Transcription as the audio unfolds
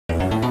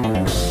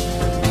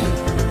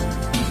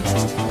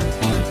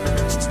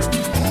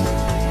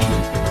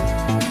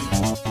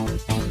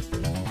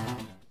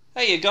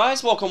Hey you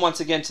guys, welcome once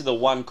again to the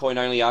one coin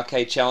only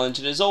arcade challenge,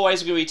 and as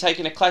always we're going to be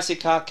taking a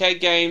classic arcade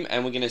game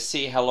and we're going to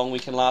see how long we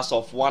can last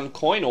off one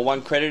coin or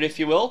one credit if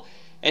you will.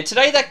 And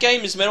today that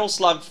game is Metal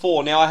Slug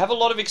 4. Now I have a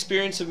lot of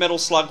experience with Metal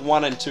Slug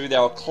 1 and 2. They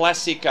were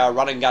classic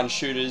run and gun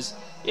shooters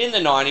in the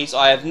 90s.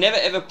 I have never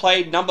ever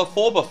played number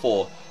 4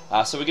 before,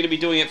 so we're going to be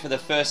doing it for the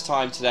first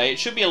time today. It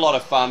should be a lot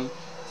of fun,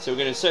 so we're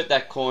going to insert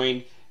that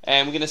coin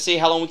and we're going to see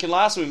how long we can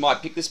last, and we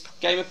might pick this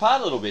game apart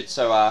a little bit.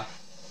 So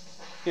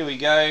here we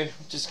go.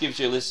 Just gives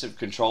you a list of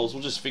controls.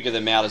 We'll just figure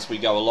them out as we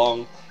go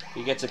along.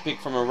 You get to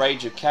pick from a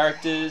range of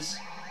characters.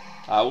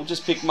 We'll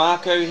just pick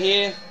Marco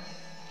here.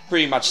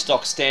 Pretty much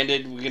stock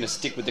standard. We're going to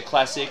stick with the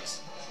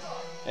classics.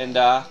 And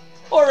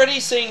already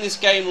seeing this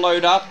game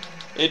load up,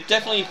 it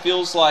definitely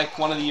feels like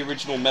one of the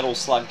original Metal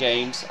Slug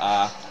games.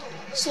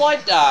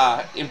 Slight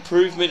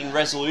improvement in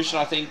resolution,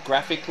 I think,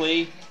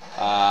 graphically.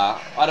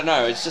 I don't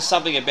know, it's just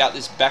something about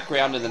this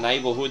background in the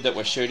neighborhood that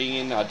we're shooting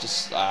in I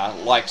just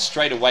like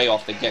straight away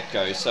off the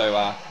get-go. So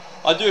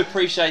I do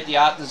appreciate the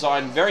art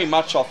design very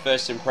much off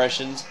first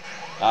impressions.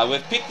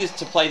 We've picked this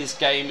to play this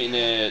game in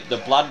the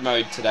blood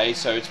mode today,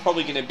 so it's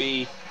probably going to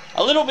be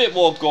a little bit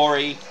more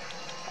gory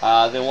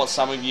than what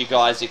some of you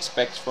guys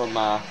expect from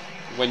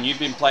when you've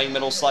been playing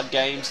Metal Slug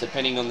games,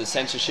 depending on the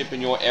censorship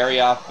in your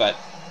area. But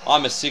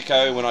I'm a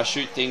sicko. When I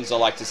shoot things I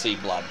like to see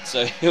blood.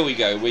 So here we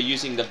go, we're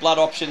using the blood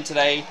option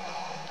today,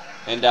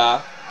 and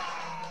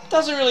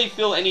doesn't really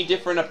feel any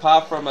different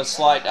apart from a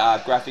slight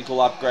graphical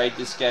upgrade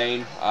this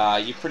game.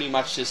 You pretty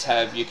much just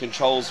have your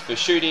controls for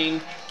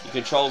shooting, your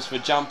controls for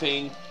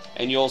jumping,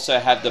 and you also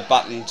have the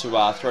button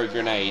to throw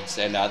grenades,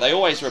 and they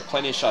always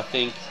replenish, I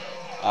think,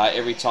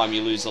 every time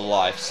you lose a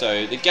life.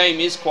 So the game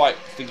is quite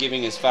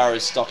forgiving as far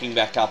as stocking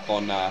back up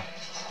on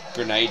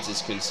grenades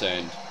is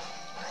concerned.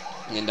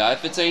 And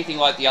if it's anything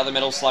like the other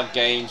Metal Slug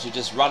games, you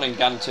just run and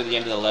gun to the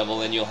end of the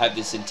level and you'll have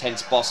this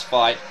intense boss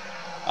fight,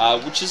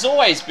 which has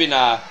always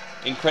been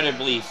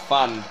incredibly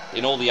fun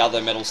in all the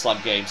other Metal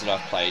Slug games that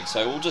I've played.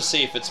 So we'll just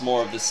see if it's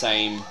more of the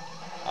same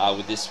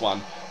with this one.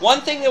 One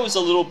thing that was a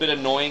little bit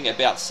annoying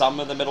about some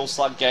of the Metal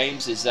Slug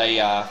games is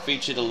they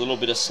featured a little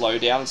bit of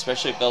slowdown,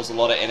 especially if there was a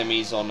lot of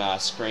enemies on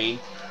screen.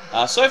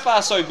 So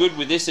far so good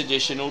with this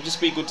edition. It'll just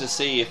be good to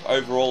see if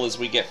overall as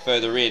we get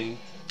further in,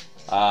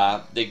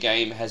 the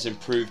game has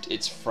improved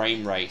its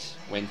frame rate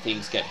when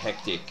things get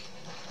hectic.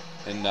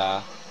 And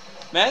man,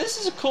 this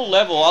is a cool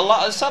level.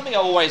 It's something I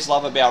always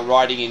love about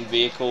riding in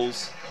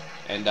vehicles,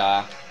 and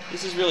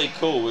this is really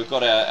cool. We've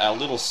got a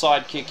little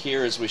sidekick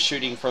here as we're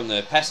shooting from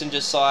the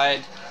passenger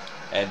side,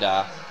 and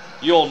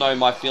you all know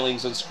my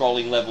feelings on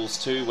scrolling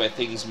levels too, where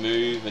things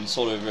move and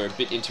sort of are a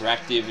bit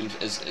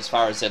interactive as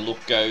far as their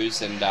look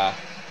goes. And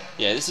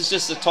yeah, this is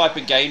just the type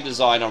of game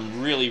design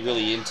I'm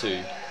really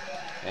into.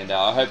 And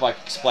I hope I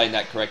explained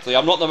that correctly.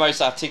 I'm not the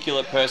most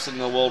articulate person in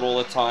the world all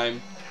the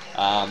time,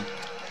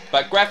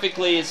 but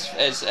graphically,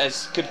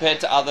 as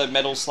compared to other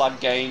Metal Slug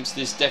games,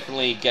 this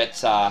definitely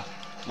gets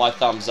my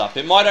thumbs up.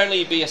 It might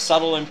only be a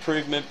subtle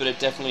improvement, but it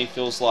definitely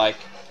feels like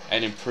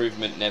an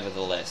improvement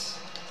nevertheless.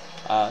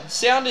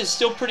 Sound is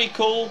still pretty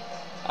cool,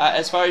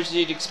 as far as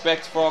you'd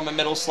expect from a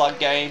Metal Slug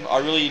game. I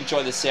really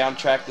enjoy the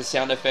soundtrack. The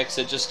sound effects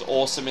are just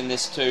awesome in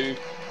this too.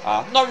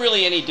 Not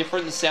really any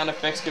different, the sound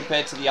effects,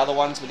 compared to the other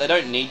ones, but they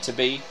don't need to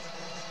be.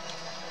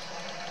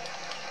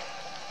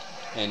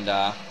 And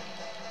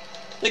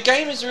the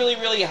game is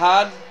really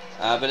hard,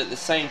 but at the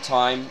same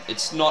time,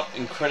 it's not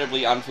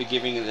incredibly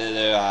unforgiving at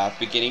the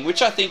beginning,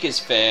 which I think is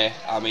fair.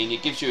 I mean,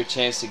 it gives you a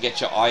chance to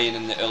get your eye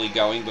in the early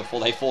going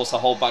before they force a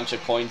whole bunch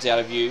of coins out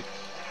of you.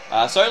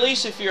 So at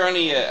least if you're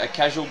only a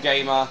casual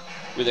gamer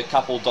with a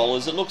couple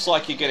dollars, it looks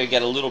like you're going to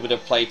get a little bit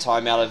of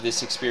playtime out of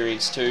this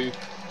experience too.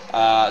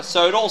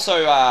 So it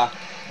also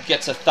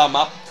gets a thumb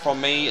up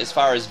from me as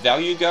far as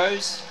value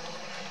goes.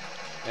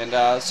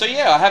 And so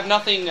yeah, I have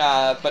nothing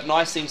but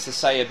nice things to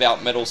say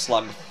about Metal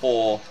Slug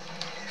 4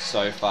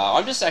 so far.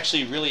 I'm just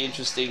actually really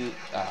interested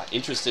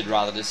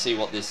to see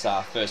what this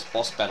first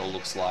boss battle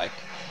looks like.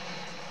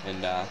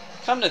 And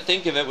come to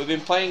think of it, we've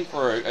been playing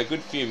for a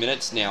good few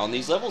minutes now, and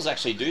these levels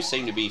actually do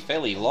seem to be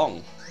fairly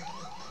long.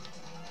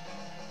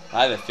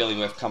 I have a feeling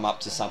we've come up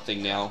to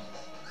something now.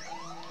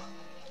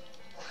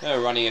 We're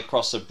running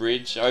across a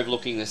bridge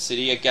overlooking the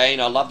city.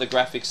 Again, I love the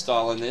graphic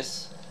style in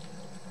this.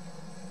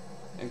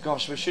 And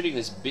gosh, we're shooting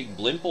this big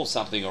blimp or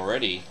something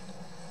already.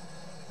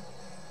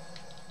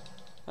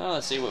 Oh,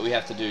 let's see what we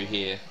have to do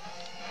here.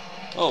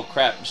 Oh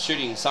crap,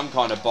 shooting some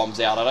kind of bombs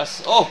out at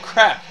us. Oh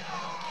crap!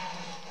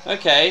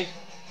 Okay.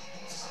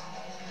 It's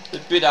a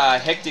bit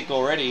hectic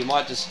already. You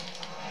might just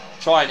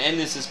try and end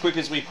this as quick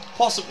as we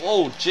possibly...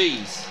 Oh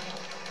jeez.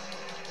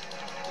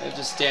 I'll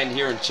just stand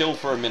here and chill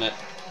for a minute.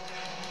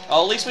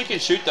 Oh, at least we can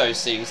shoot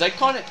those things. They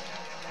kind of...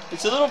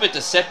 It's a little bit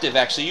deceptive,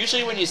 actually.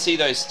 Usually when you see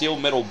those steel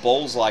metal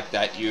balls like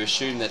that, you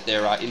assume that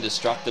they're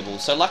indestructible.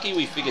 So lucky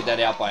we figured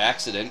that out by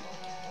accident.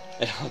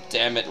 Oh,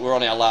 damn it. We're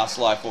on our last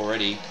life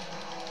already.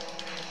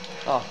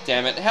 Oh,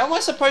 damn it. How am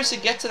I supposed to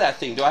get to that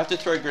thing? Do I have to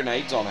throw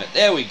grenades on it?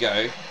 There we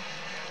go.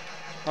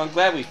 I'm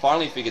glad we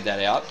finally figured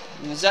that out.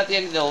 Is that the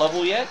end of the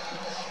level yet?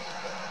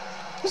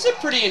 This is a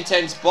pretty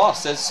intense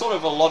boss. There's sort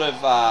of a lot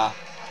of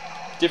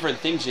different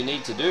things you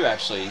need to do,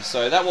 actually.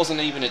 So that wasn't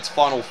even its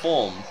final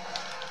form.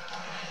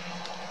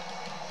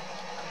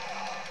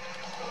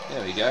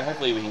 There we go.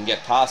 Hopefully we can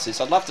get past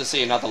this. I'd love to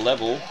see another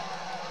level.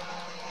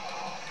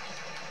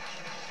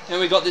 And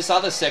we got this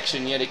other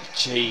section yet.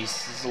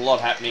 Jeez, there's a lot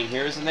happening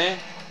here, isn't there?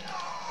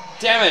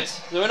 Damn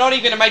it! We're not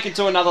even going to make it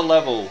to another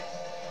level.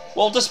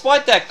 Well,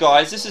 despite that,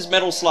 guys, this is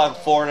Metal Slug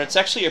 4, and it's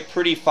actually a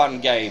pretty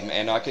fun game.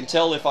 And I can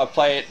tell if I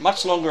play it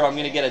much longer, I'm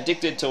going to get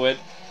addicted to it.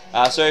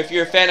 So if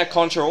you're a fan of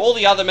Contra or all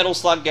the other Metal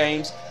Slug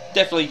games,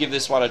 definitely give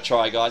this one a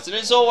try, guys. And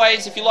as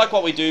always, if you like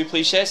what we do,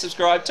 please share,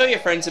 subscribe, tell your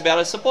friends about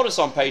us, support us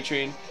on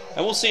Patreon,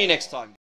 and we'll see you next time.